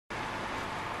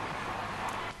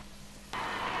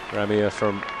Ramir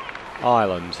from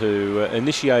Ireland, who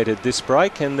initiated this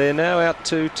break, and they're now out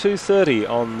to 2:30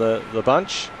 on the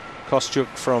bunch. Kostyuk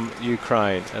from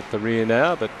Ukraine at the rear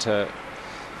now, but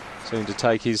soon to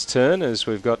take his turn as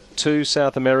we've got two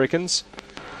South Americans,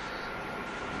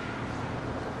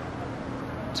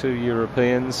 two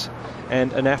Europeans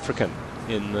and an African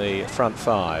in the front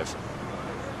five.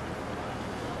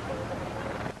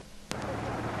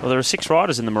 Well, there are 6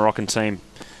 riders in the Moroccan team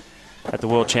at the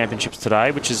World Championships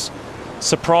today, which is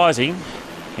surprising.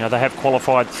 You know, they have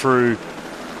qualified through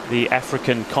the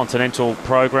African Continental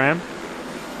Program.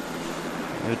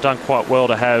 They've done quite well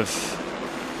to have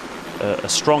a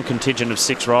strong contingent of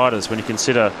 6 riders when you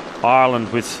consider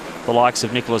Ireland with the likes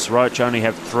of Nicholas Roach only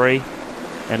have 3,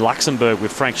 and Luxembourg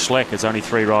with Frank Schleck has only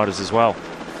 3 riders as well.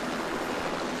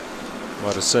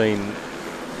 Might have seen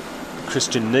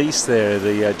Christian Nice there,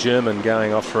 the German,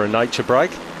 going off for a nature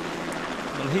break.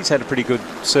 Well, he's had a pretty good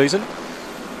season.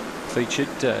 Featured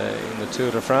in the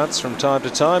Tour de France from time to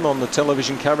time on the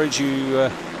television coverage you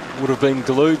would have been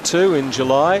glued to in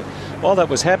July. While that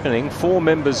was happening, 4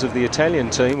 members of the Italian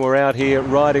team were out here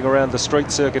riding around the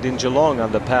street circuit in Geelong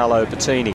under Paolo Bettini.